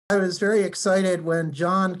I was very excited when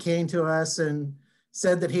John came to us and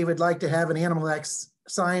said that he would like to have an animal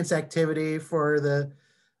science activity for the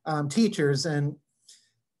teachers. And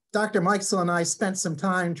Dr. Meixel and I spent some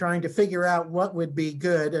time trying to figure out what would be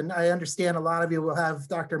good. And I understand a lot of you will have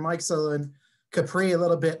Dr. Meixel and Capri a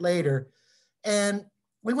little bit later. And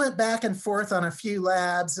we went back and forth on a few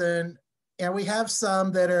labs, and we have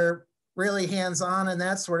some that are really hands-on and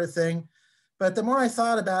that sort of thing. But the more I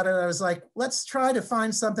thought about it, I was like, let's try to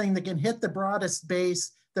find something that can hit the broadest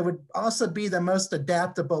base that would also be the most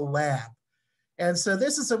adaptable lab. And so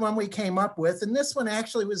this is the one we came up with. And this one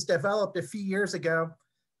actually was developed a few years ago.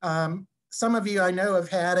 Some of you I know have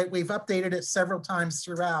had it. We've updated it several times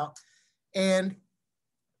throughout. And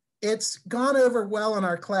it's gone over well in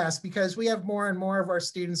our class because we have more and more of our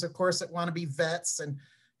students, of course, that want to be vets and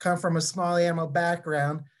come from a small animal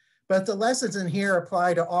background. But the lessons in here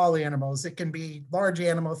apply to all animals. It can be large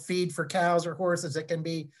animal feed for cows or horses. It can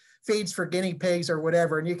be feeds for guinea pigs or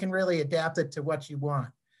whatever, and you can really adapt it to what you want.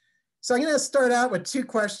 So I'm going to start out with two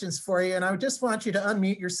questions for you, and I just want you to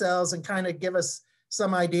unmute yourselves and kind of give us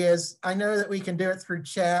some ideas. I know that we can do it through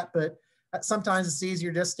chat, but sometimes it's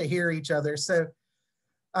easier just to hear each other. So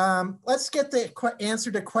let's get the answer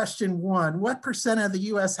to question one. What % of the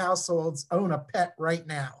US households own a pet right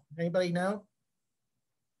now? Anybody know?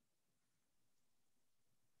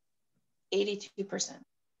 82%.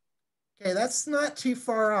 Okay, that's not too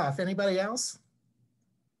far off. Anybody else?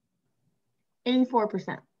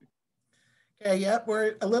 84%. Okay, yep,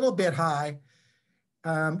 we're a little bit high.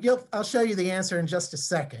 I'll show you the answer in just a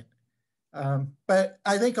second. But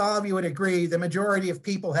I think all of you would agree the majority of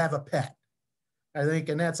people have a pet, I think,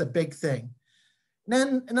 and that's a big thing. And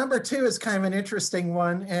then number two is kind of an interesting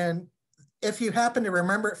one. And if you happen to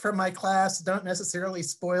remember it from my class, don't necessarily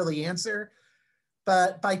spoil the answer.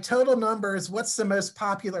 But by total numbers, what's the most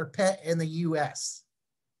popular pet in the US?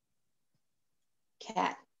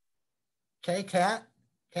 Cat. Okay, cat.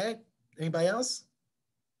 Okay, anybody else?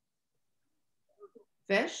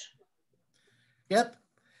 Fish. Yep.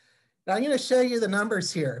 Now I'm going to show you the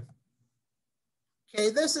numbers here.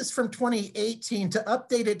 Okay, this is from 2018. To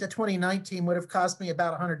update it to 2019 would have cost me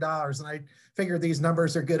about $100, and I figured these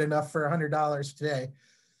numbers are good enough for $100 today.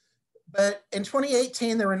 But in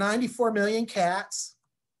 2018, there were 94 million cats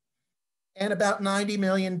and about 90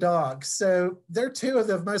 million dogs. So they're two of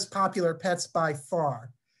the most popular pets by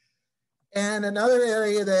far. And another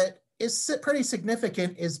area that is pretty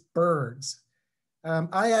significant is birds.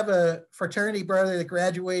 I have a fraternity brother that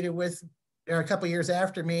graduated with a couple years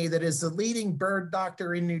after me that is the leading bird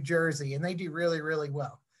doctor in New Jersey, and they do really, really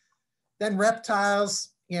well. Then reptiles,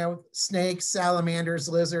 snakes, salamanders,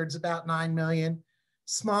 lizards, about 9 million.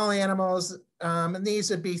 Small animals, and these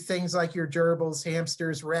would be things like your gerbils,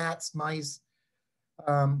 hamsters, rats, mice,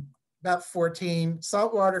 about 14.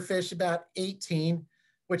 Saltwater fish, about 18,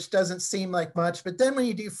 which doesn't seem like much. But then when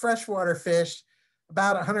you do freshwater fish,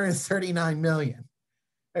 about 139 million.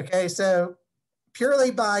 Okay, so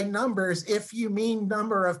purely by numbers, if you mean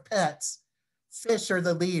number of pets, fish are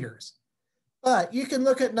the leaders. But you can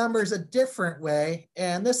look at numbers a different way,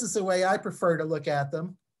 and this is the way I prefer to look at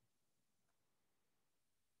them.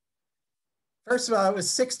 First of all, it was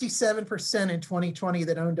 67% in 2020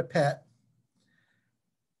 that owned a pet.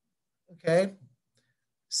 Okay,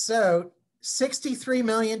 so 63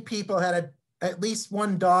 million people had at least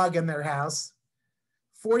one dog in their house.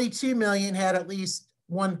 42 million had at least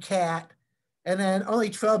one cat, and then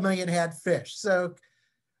only 12 million had fish. So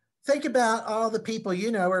think about all the people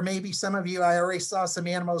you know, or maybe some of you, I already saw some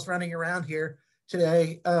animals running around here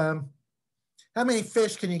today. How many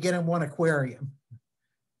fish can you get in one aquarium?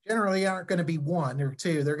 Generally aren't going to be one or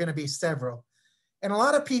two, they're going to be several. And a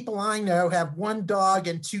lot of people I know have one dog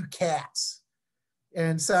and two cats.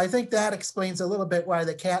 And so I think that explains a little bit why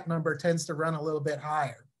the cat number tends to run a little bit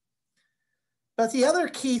higher. But the other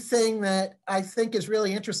key thing that I think is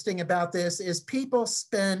really interesting about this is people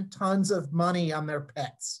spend tons of money on their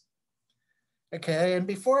pets. Okay, and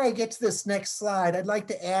before I get to this next slide, I'd like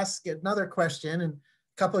to ask another question, and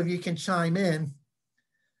a couple of you can chime in.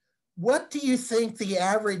 What do you think the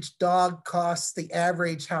average dog costs the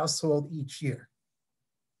average household each year?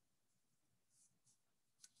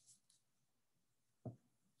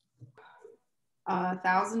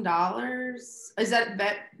 $1,000. Is that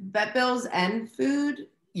vet bills and food?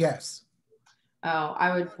 Yes. Oh,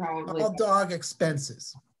 I would probably. All dog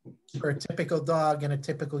expenses for a typical dog in a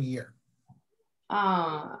typical year.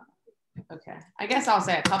 Okay. I guess I'll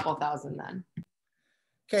say a couple thousand then.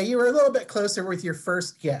 Okay, you were a little bit closer with your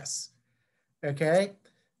first guess. Okay.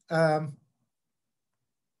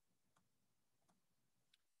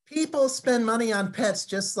 people spend money on pets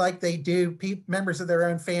just like they do members of their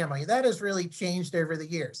own family. That has really changed over the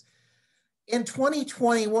years. In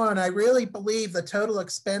 2021, I really believe the total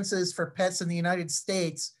expenses for pets in the United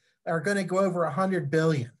States are going to go over 100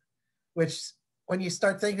 billion, which when you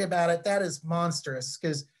start thinking about it, that is monstrous.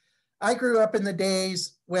 Because I grew up in the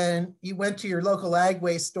days when you went to your local ag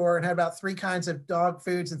waste store and had about 3 kinds of dog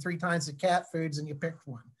foods and 3 kinds of cat foods, and you picked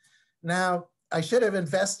one. Now, I should have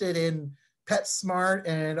invested in PetSmart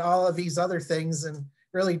and all of these other things and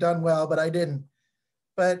really done well, but I didn't.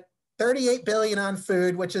 But 38 billion on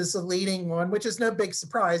food, which is the leading one, which is no big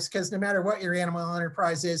surprise because no matter what your animal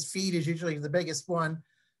enterprise is, feed is usually the biggest one.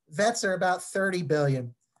 Vets are about 30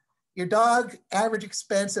 billion. Your dog average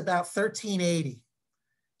expense about 1380.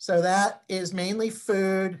 So that is mainly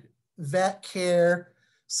food, vet care,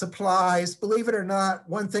 supplies. Believe it or not,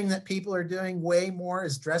 one thing that people are doing way more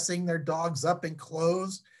is dressing their dogs up in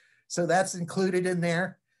clothes. So that's included in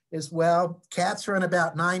there as well. Cats run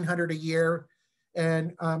about 900 a year.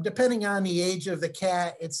 And depending on the age of the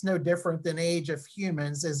cat, it's no different than age of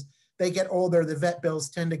humans. As they get older, the vet bills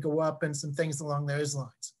tend to go up and some things along those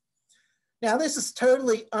lines. Now, this is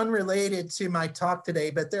totally unrelated to my talk today,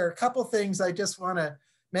 but there are a couple things I just want to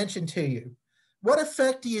mention to you. What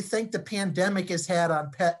effect do you think the pandemic has had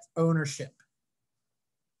on pet ownership?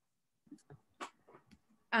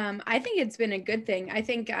 I think it's been a good thing. I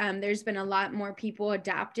think there's been a lot more people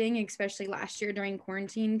adopting, especially last year during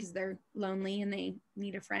quarantine because they're lonely and they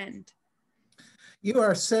need a friend. You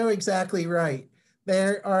are so exactly right.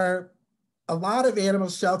 There are a lot of animal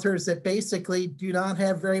shelters that basically do not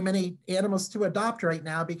have very many animals to adopt right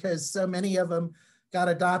now because so many of them got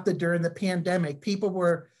adopted during the pandemic. People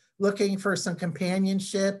were looking for some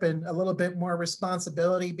companionship and a little bit more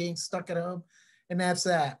responsibility being stuck at home, and that's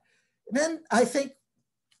that. And then I think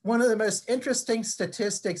one of the most interesting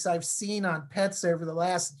statistics I've seen on pets over the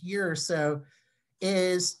last year or so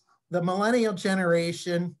is the millennial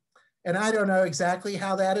generation. And I don't know exactly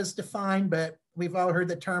how that is defined, but we've all heard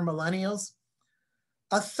the term millennials.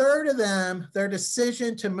 A third of them, their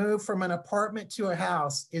decision to move from an apartment to a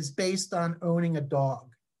house is based on owning a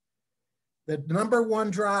dog. The number one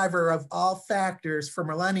driver of all factors for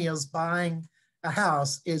millennials buying a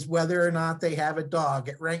house is whether or not they have a dog.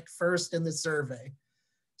 It ranked first in the survey.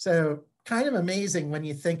 So kind of amazing when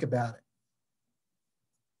you think about it.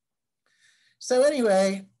 So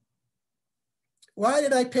anyway, why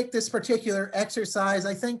did I pick this particular exercise?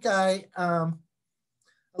 I think I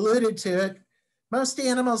alluded to it. Most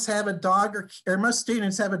animals have a dog or most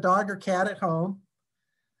students have a dog or cat at home.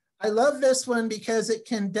 I love this one because it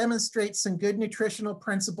can demonstrate some good nutritional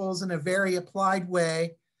principles in a very applied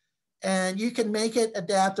way. And you can make it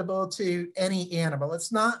adaptable to any animal.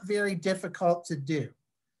 It's not very difficult to do.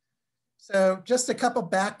 So just a couple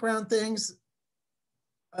background things.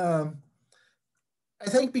 I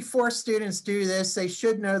think before students do this, they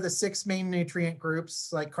should know the 6 main nutrient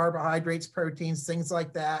groups like carbohydrates, proteins, things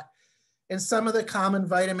like that, and some of the common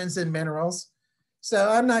vitamins and minerals. So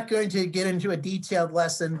I'm not going to get into a detailed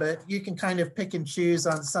lesson, but you can kind of pick and choose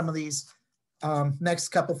on some of these next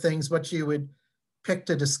couple things, what you would pick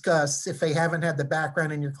to discuss if they haven't had the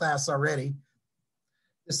background in your class already.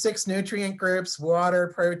 The 6 nutrient groups: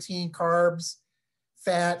 water, protein, carbs,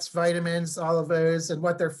 fats, vitamins, all of those, and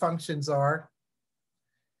what their functions are.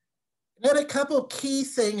 And then a couple key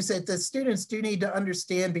things that the students do need to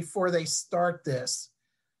understand before they start this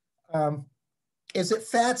is that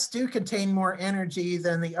fats do contain more energy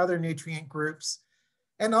than the other nutrient groups.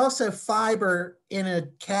 And also fiber in a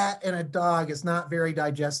cat and a dog is not very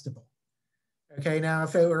digestible. Okay, now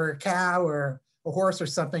if it were a cow or a horse or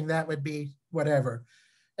something, that would be whatever.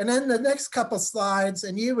 And then the next couple slides,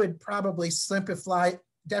 and you would probably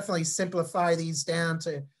definitely simplify these down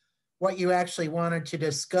to what you actually wanted to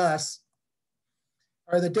discuss,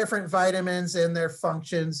 are the different vitamins and their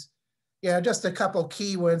functions. Yeah, just a couple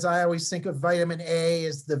key ones. I always think of vitamin A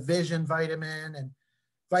as the vision vitamin, and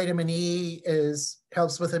vitamin E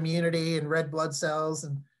helps with immunity and red blood cells,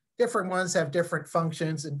 and different ones have different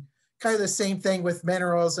functions, and kind of the same thing with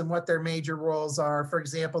minerals and what their major roles are. For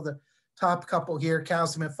example, the top couple here,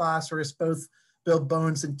 calcium and phosphorus, both build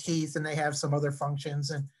bones and teeth, and they have some other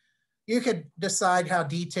functions. And you could decide how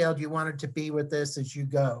detailed you wanted to be with this as you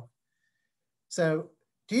go. So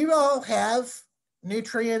do you all have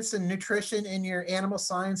nutrients and nutrition in your animal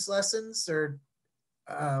science lessons, or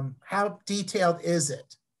how detailed is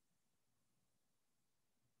it?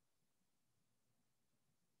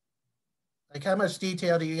 Like, how much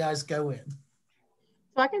detail do you guys go in?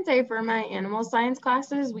 So I can say for my animal science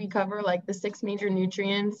classes, we cover like the 6 major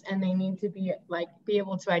nutrients, and they need to be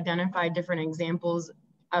able to identify different examples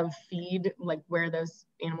of feed, like where those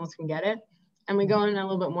animals can get it. And we go into a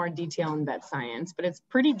little bit more detail in vet science, but it's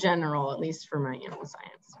pretty general, at least for my animal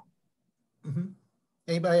science. Mm-hmm.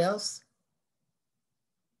 Anybody else?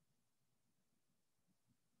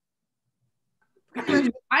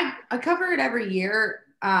 I cover it every year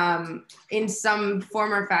in some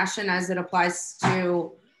form or fashion as it applies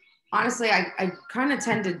to, honestly, I kind of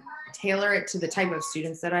tend to tailor it to the type of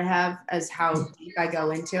students that I have as how deep I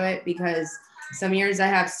go into it, because some years I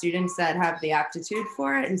have students that have the aptitude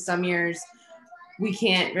for it, and some years we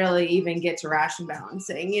can't really even get to ration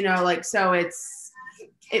balancing, you know, like, so it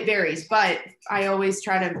varies, but I always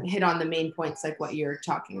try to hit on the main points like what you're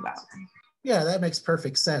talking about. Yeah, that makes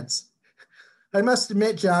perfect sense. I must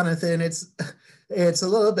admit, Jonathan, it's a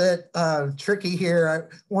little bit tricky here.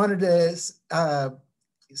 I wanted to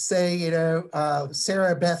say, you know,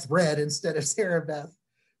 Sarah Beth Red instead of Sarah Beth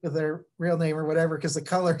with her real name or whatever, because the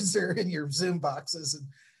colors are in your Zoom boxes, and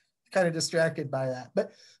kind of distracted by that.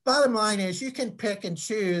 But bottom line is you can pick and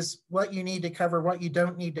choose what you need to cover, what you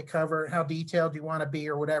don't need to cover, how detailed you want to be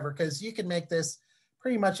or whatever, because you can make this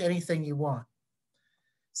pretty much anything you want.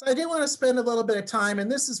 So I do want to spend a little bit of time, and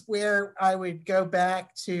this is where I would go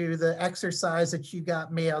back to the exercise that you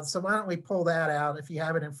got mailed. So why don't we pull that out if you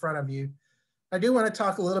have it in front of you. I do want to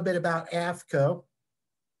talk a little bit about AFCO.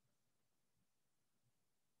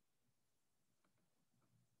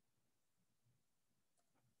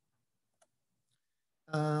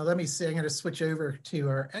 Let me see, I'm going to switch over to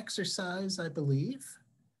our exercise, I believe.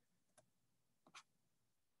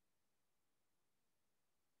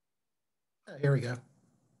 Oh, here we go.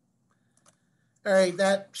 All right,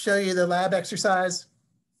 that show you the lab exercise.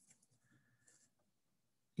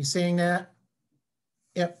 You seeing that?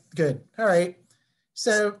 Yep, good. All right.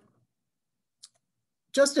 So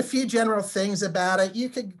just a few general things about it. You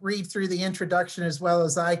could read through the introduction as well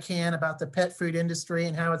as I can about the pet food industry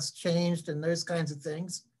and how it's changed and those kinds of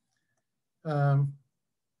things. I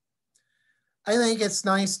think it's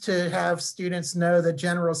nice to have students know the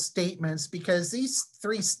general statements, because these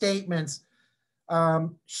three statements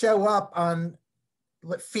show up on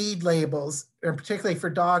feed labels, and particularly for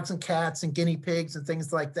dogs and cats and guinea pigs and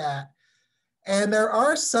things like that. And there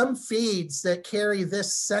are some feeds that carry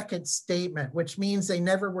this second statement, which means they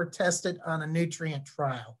never were tested on a nutrient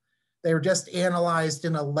trial. They were just analyzed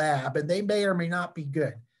in a lab, and they may or may not be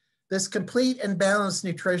good. This complete and balanced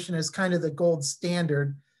nutrition is kind of the gold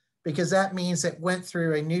standard, because that means it went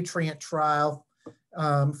through a nutrient trial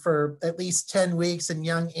for at least 10 weeks in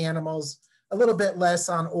young animals, a little bit less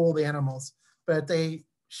on old animals, but they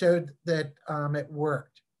showed that it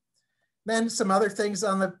worked. Then some other things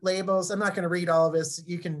on the labels. I'm not going to read all of this.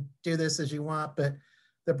 You can do this as you want, but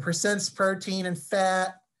the percents protein and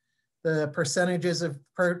fat, the percentages of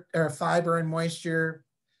fiber and moisture.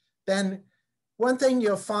 Then one thing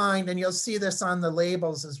you'll find, and you'll see this on the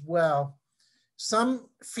labels as well, some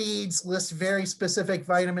feeds list very specific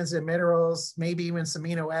vitamins and minerals, maybe even some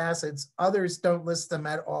amino acids. Others don't list them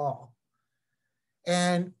at all.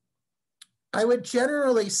 And I would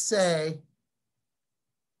generally say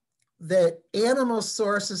that animal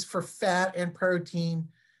sources for fat and protein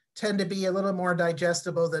tend to be a little more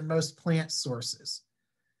digestible than most plant sources.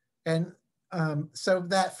 And so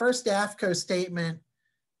that first AFCO statement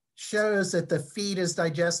shows that the feed is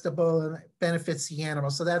digestible and benefits the animal.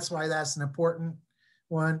 So that's why that's an important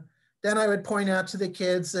one. Then I would point out to the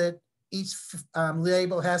kids that each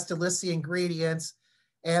label has to list the ingredients,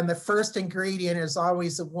 and the first ingredient is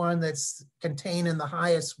always the one that's contained in the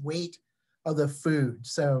highest weight of the food.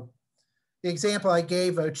 So the example I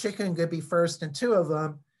gave, chicken could be first in two of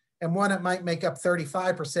them, and one it might make up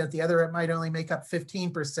 35%, the other it might only make up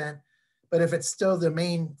 15%. But if it's still the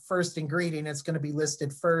main first ingredient, it's going to be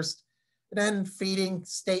listed first. And then feeding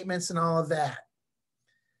statements and all of that.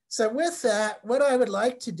 So with that, what I would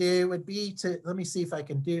like to do would be to, let me see if I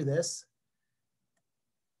can do this.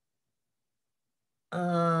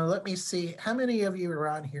 Let me see, how many of you are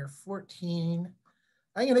on here? 14.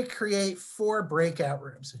 I'm going to create 4 breakout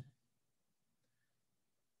rooms.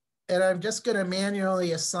 And I'm just going to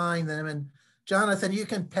manually assign them. And Jonathan, you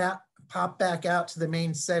can pop back out to the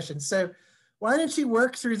main session. So why don't you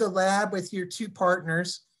work through the lab with your 2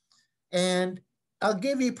 partners, and I'll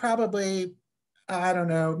give you probably, I don't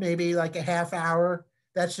know, maybe like a half hour.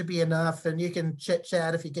 That should be enough. And you can chit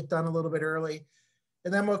chat if you get done a little bit early.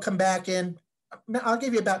 And then we'll come back in. I'll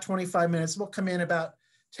give you about 25 minutes. We'll come in about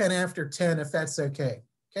 10 after 10 if that's okay.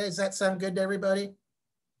 Okay, does that sound good to everybody?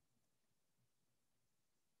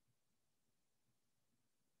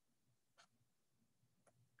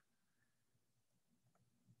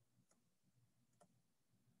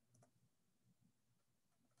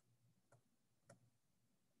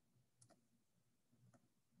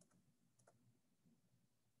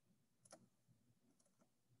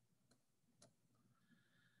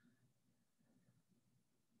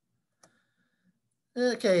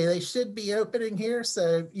 Okay, they should be opening here,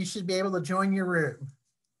 so you should be able to join your room.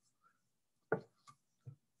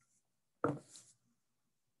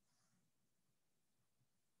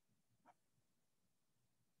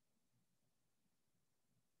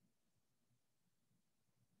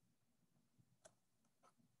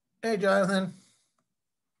 Hey, Jonathan.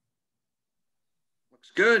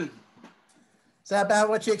 Looks good. Is that about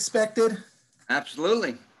what you expected?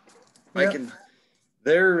 Absolutely. Yep.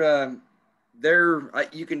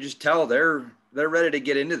 You can just tell they're ready to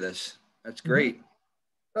get into this. That's great. Mm-hmm.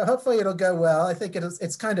 Well, hopefully it'll go well. I think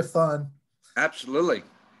it's kind of fun. Absolutely.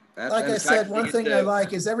 Like I said, one thing I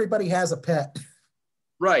like is everybody has a pet.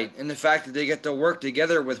 Right. And the fact that they get to work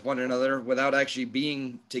together with one another without actually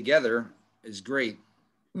being together is great.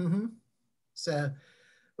 Mm-hmm. So,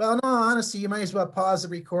 well, in all honesty, you might as well pause the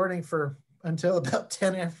recording for until about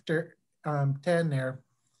 10 after 10 there.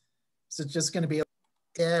 So it's just going to be,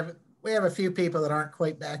 yeah, we have a few people that aren't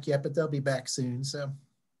quite back yet, but they'll be back soon. So.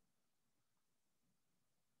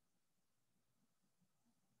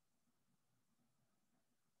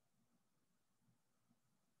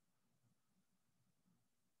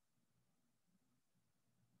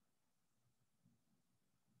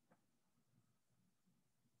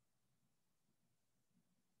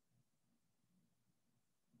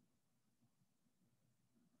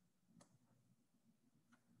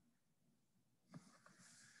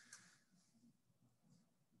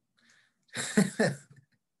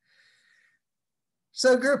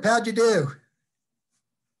 So group, how'd you do?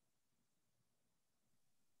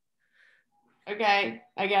 Okay,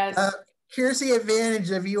 I guess. Here's the advantage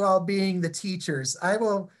of you all being the teachers. I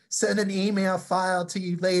will send an email file to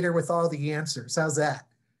you later with all the answers. How's that?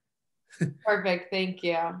 Perfect, thank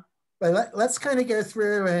you. But let's kind of go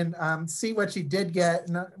through and see what you did get.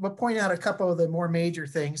 And we'll point out a couple of the more major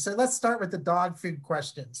things. So let's start with the dog food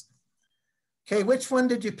questions. Okay, which one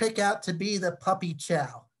did you pick out to be the puppy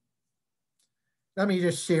chow? Let me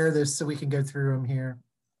just share this so we can go through them here.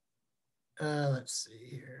 Let's see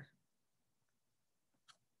here.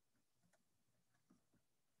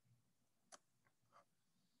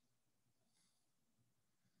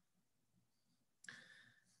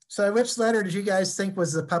 So which letter did you guys think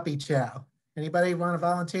was the puppy chow? Anybody want to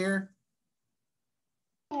volunteer?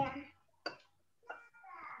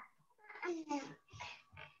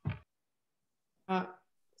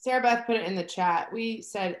 Sarah Beth put it in the chat. We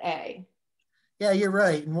said A. Yeah, you're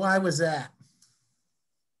right. And why was that?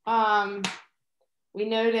 We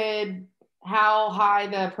noted how high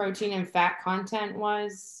the protein and fat content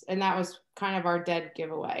was, and that was kind of our dead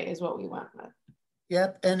giveaway is what we went with.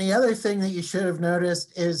 Yep. And the other thing that you should have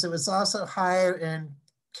noticed is it was also higher in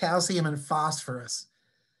calcium and phosphorus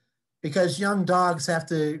because young dogs have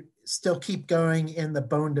to still keep going in the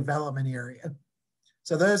bone development area.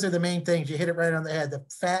 So those are the main things. You hit it right on the head, the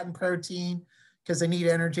fat and protein because they need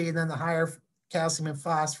energy, and then the higher calcium and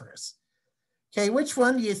phosphorus. Okay, which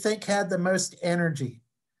one do you think had the most energy?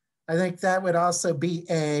 I think that would also be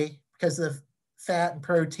A because of the fat and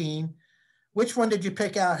protein. Which one did you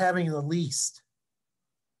pick out having the least?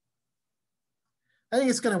 I think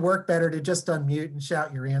it's going to work better to just unmute and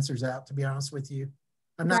shout your answers out, to be honest with you.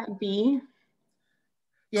 I'm not. That B?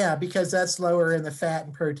 Yeah, because that's lower in the fat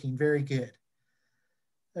and protein. Very good.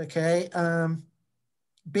 Okay.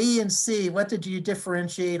 B and C, what did you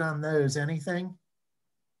differentiate on those? Anything?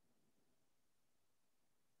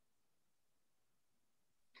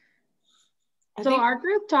 So our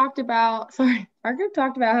group talked about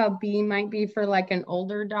how B might be for like an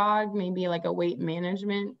older dog, maybe like a weight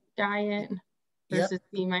management diet, versus Yep.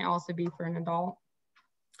 C might also be for an adult.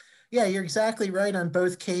 Yeah, you're exactly right on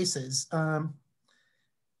both cases.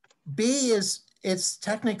 B it's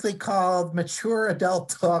technically called mature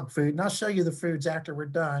adult dog food. And I'll show you the foods after we're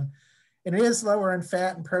done. And it is lower in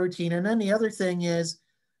fat and protein. And then the other thing is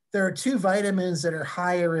there are two vitamins that are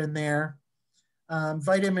higher in there.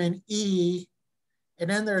 Vitamin E, and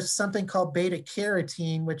then there's something called beta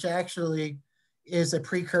carotene, which actually is a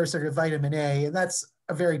precursor to vitamin A. And that's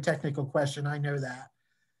a very technical question. I know that.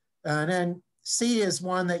 And then C is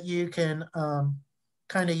one that you can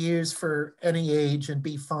kind of use for any age and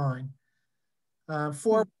be fine.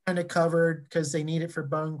 4 kind of covered because they need it for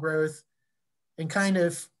bone growth. And kind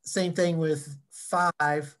of same thing with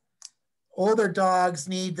 5. Older dogs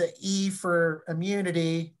need the E for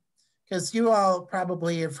immunity because you all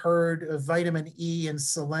probably have heard of vitamin E and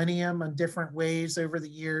selenium in different ways over the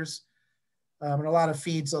years. And a lot of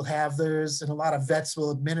feeds will have those, and a lot of vets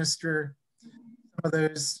will administer some of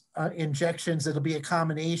those injections. It'll be a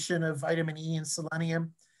combination of vitamin E and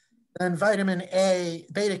selenium. Then vitamin A,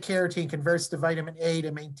 beta carotene converts to vitamin A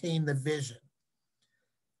to maintain the vision.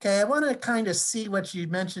 Okay, I want to kind of see what you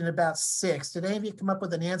mentioned about 6. Did any of you come up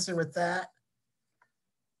with an answer with that?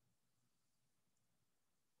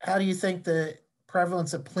 How do you think the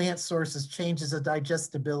prevalence of plant sources changes the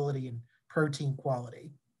digestibility and protein quality?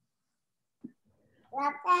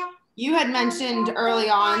 You had mentioned early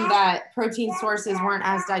on that protein sources weren't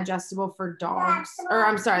as digestible for dogs, or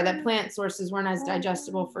I'm sorry, that plant sources weren't as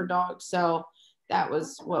digestible for dogs. So that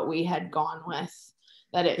was what we had gone with,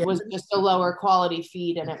 that it was just a lower quality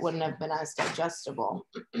feed and it wouldn't have been as digestible.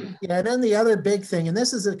 Yeah, and then the other big thing, and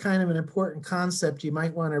this is a kind of an important concept you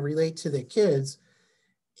might want to relate to the kids,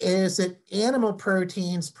 is that animal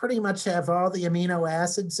proteins pretty much have all the amino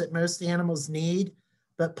acids that most animals need,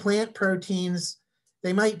 but plant proteins,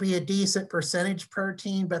 they might be a decent percentage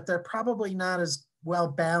protein, but they're probably not as well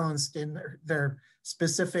balanced in their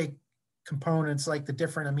specific components like the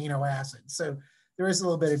different amino acids. So there is a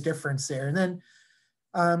little bit of difference there. And then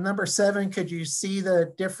number 7, could you see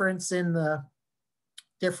the difference in the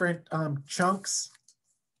different chunks?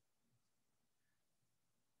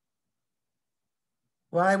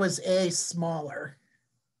 Why was A smaller?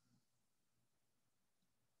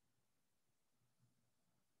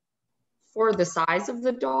 For the size of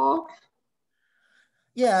the dog?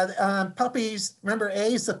 Yeah, puppies, remember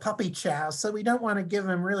A is the puppy chow, so we don't want to give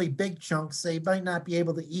them really big chunks. They might not be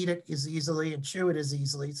able to eat it as easily and chew it as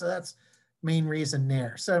easily. So that's the main reason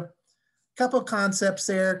there. So a couple concepts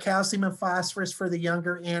there, calcium and phosphorus for the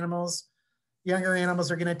younger animals. Younger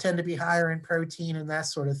animals are going to tend to be higher in protein and that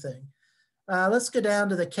sort of thing. Let's go down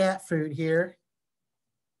to the cat food here.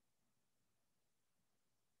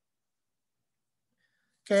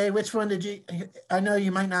 Okay, which one did you, I know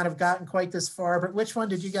you might not have gotten quite this far, but which one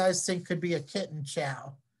did you guys think could be a kitten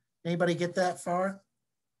chow? Anybody get that far?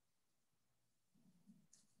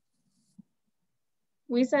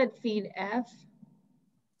 We said feed F.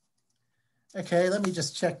 Okay, let me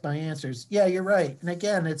just check my answers. Yeah, you're right. And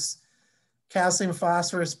again, it's calcium,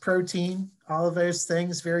 phosphorus, protein, all of those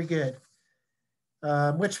things, very good.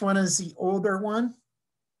 Which one is the older one?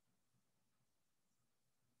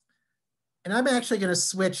 And I'm actually going to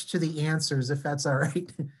switch to the answers if that's all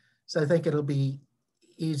right. So I think it'll be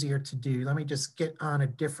easier to do. Let me just get on a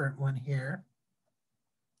different one here.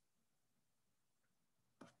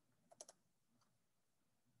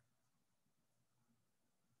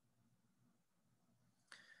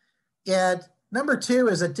 Yeah, number 2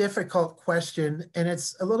 is a difficult question and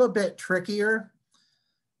it's a little bit trickier.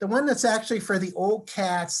 The one that's actually for the old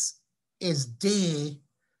cats is D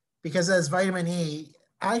because it has vitamin E.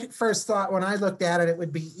 I first thought when I looked at it, it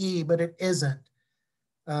would be E, but it isn't.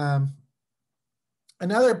 Another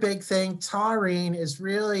big thing, taurine is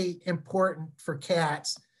really important for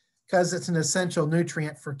cats because it's an essential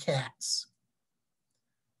nutrient for cats.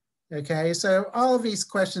 Okay, so all of these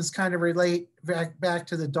questions kind of relate back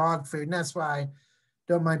to the dog food, and that's why I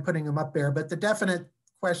don't mind putting them up there. But the definite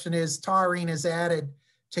question is taurine is added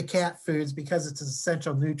to cat foods because it's an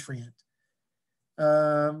essential nutrient.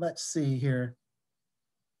 Let's see here.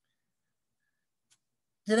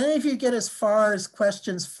 Did any of you get as far as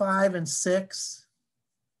questions 5 and 6?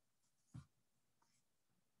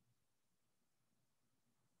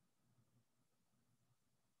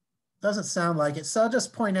 Doesn't sound like it. So I'll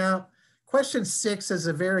just point out question 6 is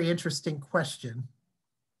a very interesting question.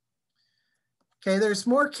 Okay, there's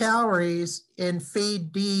more calories in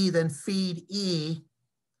feed D than feed E,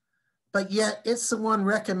 but yet it's the one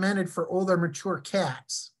recommended for older mature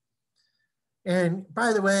cats. And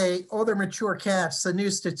by the way, older mature cats, the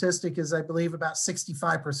new statistic is I believe about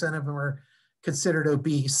 65% of them are considered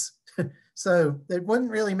obese. So it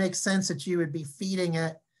wouldn't really make sense that you would be feeding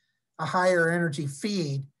it a higher energy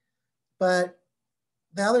feed. But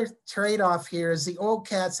the other trade-off here is the old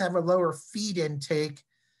cats have a lower feed intake.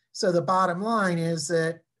 So the bottom line is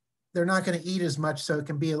that they're not going to eat as much, so it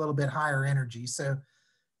can be a little bit higher energy. So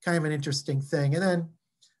kind of an interesting thing. And then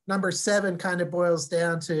number 7 kind of boils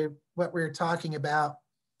down to what we were talking about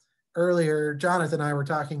earlier. Jonathan and I were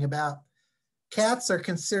talking about cats are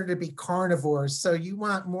considered to be carnivores. So you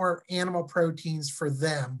want more animal proteins for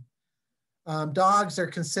them. Dogs are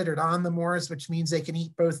considered omnivores, which means they can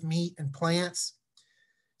eat both meat and plants.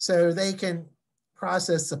 So they can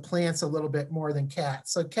process the plants a little bit more than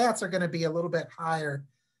cats. So cats are going to be a little bit higher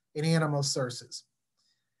in animal sources.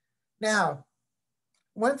 Now,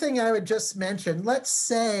 one thing I would just mention, let's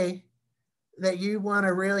say that you want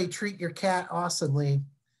to really treat your cat awesomely.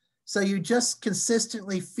 So you just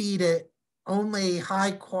consistently feed it only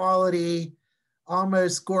high quality,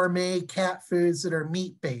 almost gourmet cat foods that are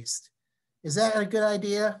meat-based. Is that a good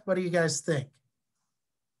idea? What do you guys think?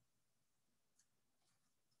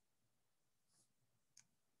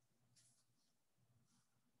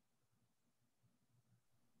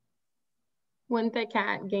 Wouldn't the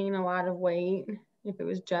cat gain a lot of weight if it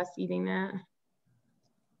was just eating that?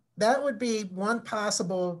 That would be one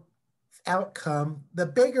possible outcome. The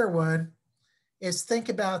bigger one is, think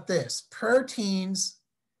about this. Proteins,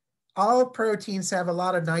 all proteins have a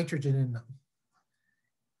lot of nitrogen in them.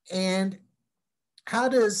 And how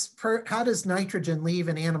does nitrogen leave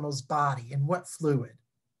an animal's body, and what fluid?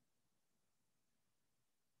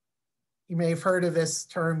 You may have heard of this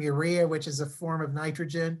term urea, which is a form of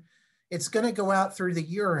nitrogen. It's going to go out through the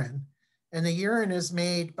urine, and the urine is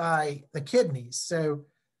made by the kidneys. So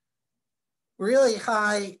really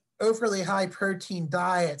high, overly high protein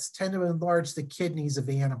diets tend to enlarge the kidneys of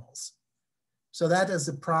animals. So that is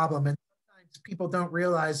a problem. And sometimes people don't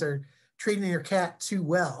realize they're treating their cat too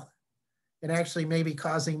well and actually maybe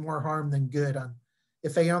causing more harm than good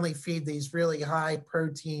if they only feed these really high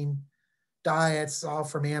protein diets all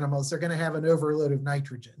from animals. They're going to have an overload of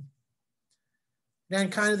nitrogen. Then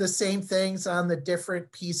kind of the same things on the different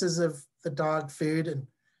pieces of the dog food and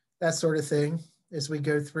that sort of thing as we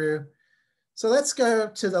go through. So let's go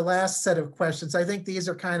to the last set of questions. I think these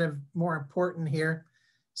are kind of more important here.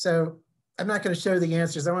 So I'm not going to show the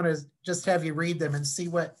answers. I want to just have you read them and see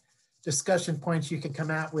what discussion points you can come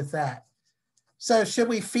out with that. So should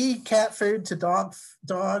we feed cat food to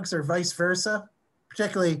dogs or vice versa?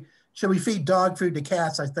 Particularly, should we feed dog food to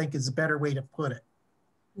cats, I think is a better way to put it.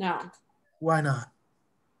 No. Why not?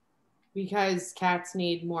 Because cats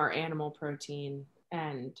need more animal protein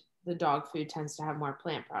and the dog food tends to have more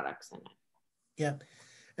plant products in it. Yep.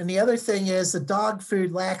 And the other thing is the dog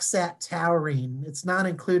food lacks that taurine. It's not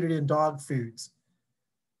included in dog foods.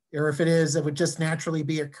 Or if it is, it would just naturally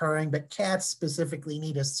be occurring, but cats specifically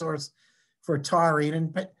need a source for taurine.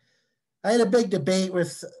 But I had a big debate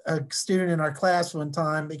with a student in our class one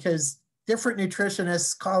time because different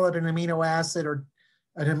nutritionists call it an amino acid or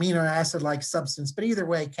an amino acid-like substance, but either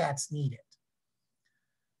way, cats need it.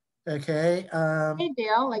 Okay. Hey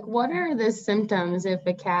Dale, like what are the symptoms if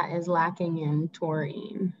a cat is lacking in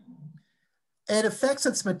taurine? It affects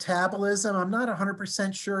its metabolism. I'm not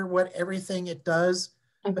 100% sure what everything it does,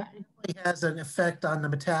 Okay. but it really has an effect on the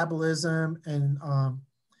metabolism and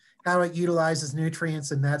how it utilizes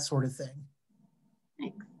nutrients and that sort of thing.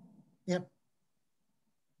 Thanks. Yep.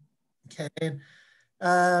 Okay.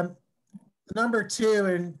 Number 2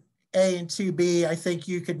 and A and 2B, I think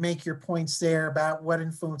you could make your points there about what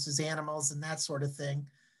influences animals and that sort of thing.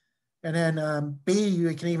 And then B,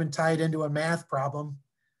 you can even tie it into a math problem.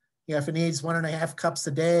 You know, if it needs 1.5 cups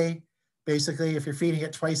a day, basically, if you're feeding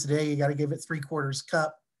it twice a day, you got to give it 3/4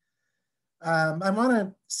 cup. I want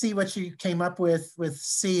to see what you came up with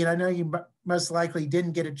C, and I know you most likely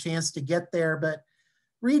didn't get a chance to get there, but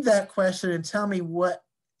read that question and tell me what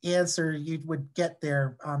answer you would get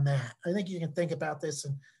there on that. I think you can think about this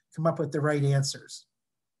and come up with the right answers.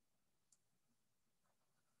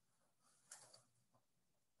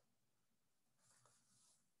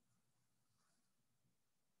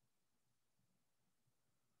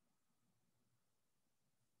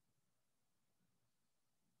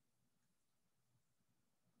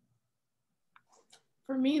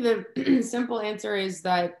 For me, the simple answer is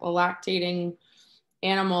that a lactating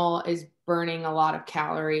animal is burning a lot of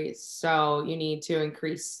calories. So you need to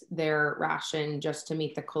increase their ration just to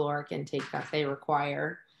meet the caloric intake that they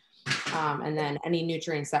require. And then any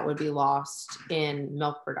nutrients that would be lost in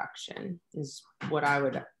milk production is what I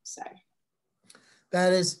would say.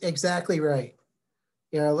 That is exactly right.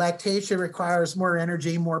 You know, lactation requires more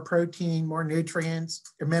energy, more protein, more nutrients,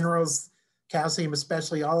 minerals, calcium,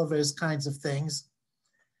 especially, all of those kinds of things.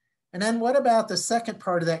 And then what about the second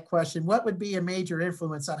part of that question? What would be a major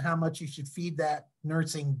influence on how much you should feed that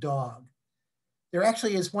nursing dog? There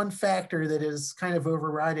actually is one factor that is kind of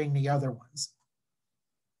overriding the other ones.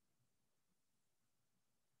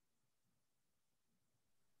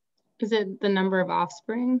 Is it the number of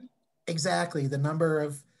offspring? Exactly, the number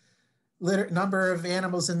of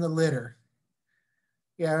animals in the litter.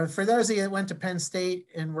 Yeah, for those of you that went to Penn State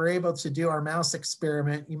and were able to do our mouse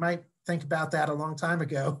experiment, you might think about that a long time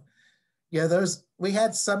ago. Yeah, we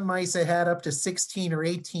had some mice that had up to 16 or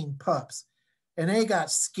 18 pups, and they got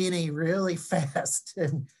skinny really fast,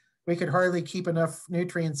 and we could hardly keep enough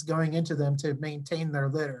nutrients going into them to maintain their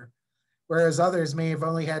litter. Whereas others may have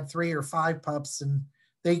only had 3 or 5 pups, and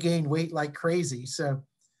they gained weight like crazy. So,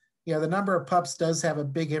 yeah, the number of pups does have a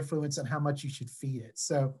big influence on how much you should feed it.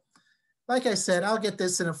 So, like I said, I'll get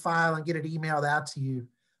this in a file and get it emailed out to you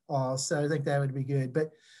all. So I think that would be good.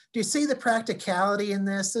 But do you see the practicality in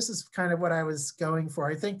this? This is kind of what I was going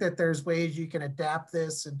for. I think that there's ways you can adapt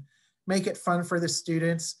this and make it fun for the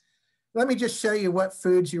students. Let me just show you what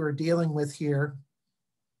foods you are dealing with here.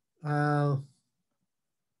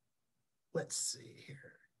 let's see here.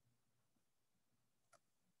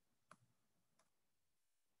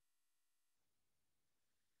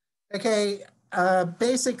 Okay,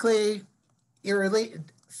 basically,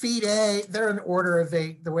 feed A, they're in order of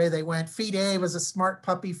the way they went. Feed A was a smart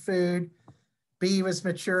puppy food. B was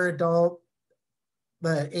mature adult,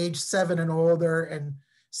 the age 7 and older, and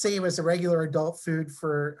C was a regular adult food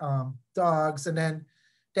for dogs. And then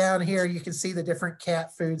down here, you can see the different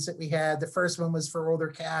cat foods that we had. The first one was for older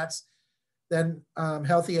cats, then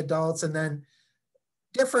healthy adults, and then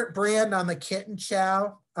different brand on the kitten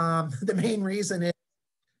chow. The main reason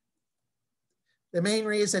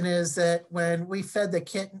is that when we fed the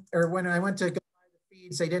kitten, or when I went to go buy the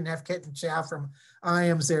feeds, they didn't have kitten chow from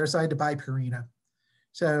IAMS there, so I had to buy Purina.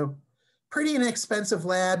 So pretty inexpensive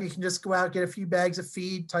lab. You can just go out, get a few bags of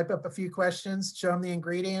feed, type up a few questions, show them the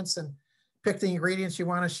ingredients, and pick the ingredients you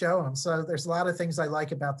want to show them. So there's a lot of things I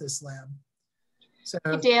like about this lab. So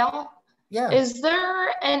Hey, Dale, yeah. Is there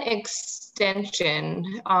an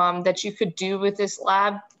extension that you could do with this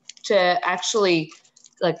lab to actually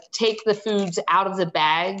like take the foods out of the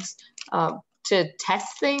bags to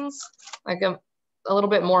test things, like a little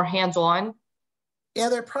bit more hands-on? Yeah,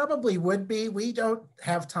 there probably would be. We don't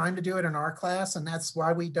have time to do it in our class, and that's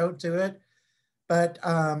why we don't do it. But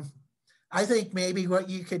I think maybe what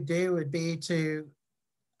you could do would be to,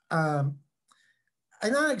 I'm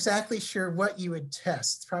not exactly sure what you would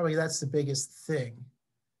test. Probably that's the biggest thing.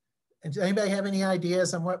 And does anybody have any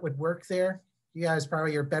ideas on what would work there? You guys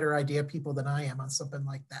probably are better idea people than I am on something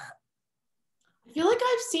like that. I feel like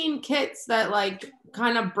I've seen kits that like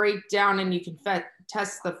kind of break down and you can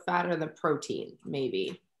test the fat or the protein,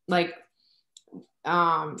 maybe. Like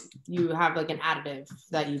you have like an additive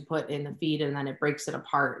that you put in the feed and then it breaks it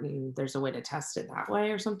apart and there's a way to test it that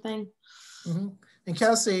way or something. Mm-hmm. And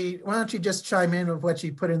Kelsey, why don't you just chime in with what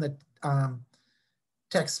you put in the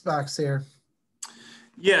text box here?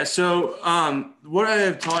 Yeah, so what I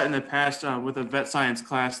have taught in the past with a vet science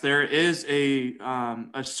class, there is a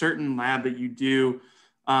certain lab that you do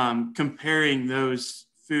comparing those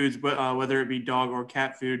foods, whether it be dog or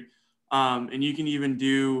cat food, and you can even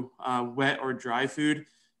do wet or dry food.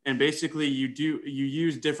 And basically, you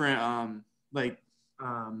use different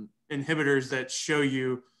inhibitors that show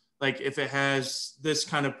you like if it has this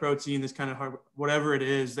kind of protein, this kind of whatever it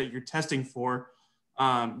is that you're testing for.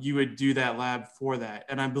 You would do that lab for that.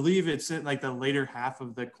 And I believe it's in like the later half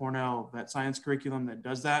of the Cornell vet science curriculum that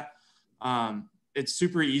does that. It's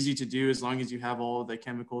super easy to do as long as you have all the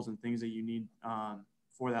chemicals and things that you need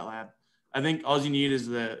for that lab. I think all you need is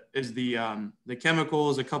the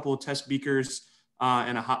chemicals, a couple of test beakers,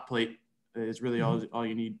 and a hot plate is really all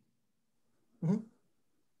you need. Mm-hmm.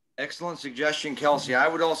 Excellent suggestion, Kelsey. I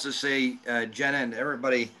would also say, Jenna and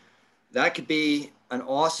everybody, that could be an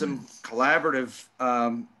awesome collaborative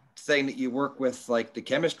thing that you work with like the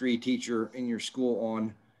chemistry teacher in your school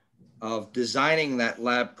on, of designing that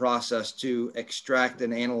lab process to extract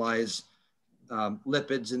and analyze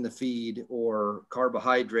lipids in the feed or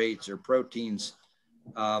carbohydrates or proteins.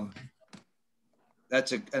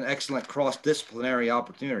 That's an excellent cross-disciplinary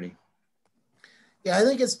opportunity. Yeah, I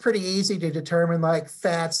think it's pretty easy to determine like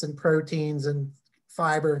fats and proteins and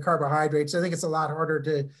fiber and carbohydrates. I think it's a lot harder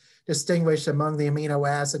to distinguish among the amino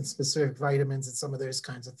acids, specific vitamins, and some of those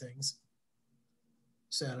kinds of things.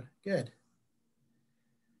 So good.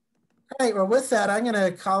 All right, well, with that, I'm going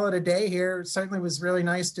to call it a day here. It certainly was really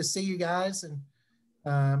nice to see you guys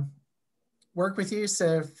and work with you.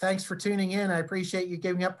 So thanks for tuning in. I appreciate you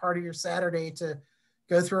giving up part of your Saturday to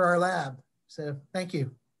go through our lab. So thank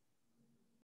you.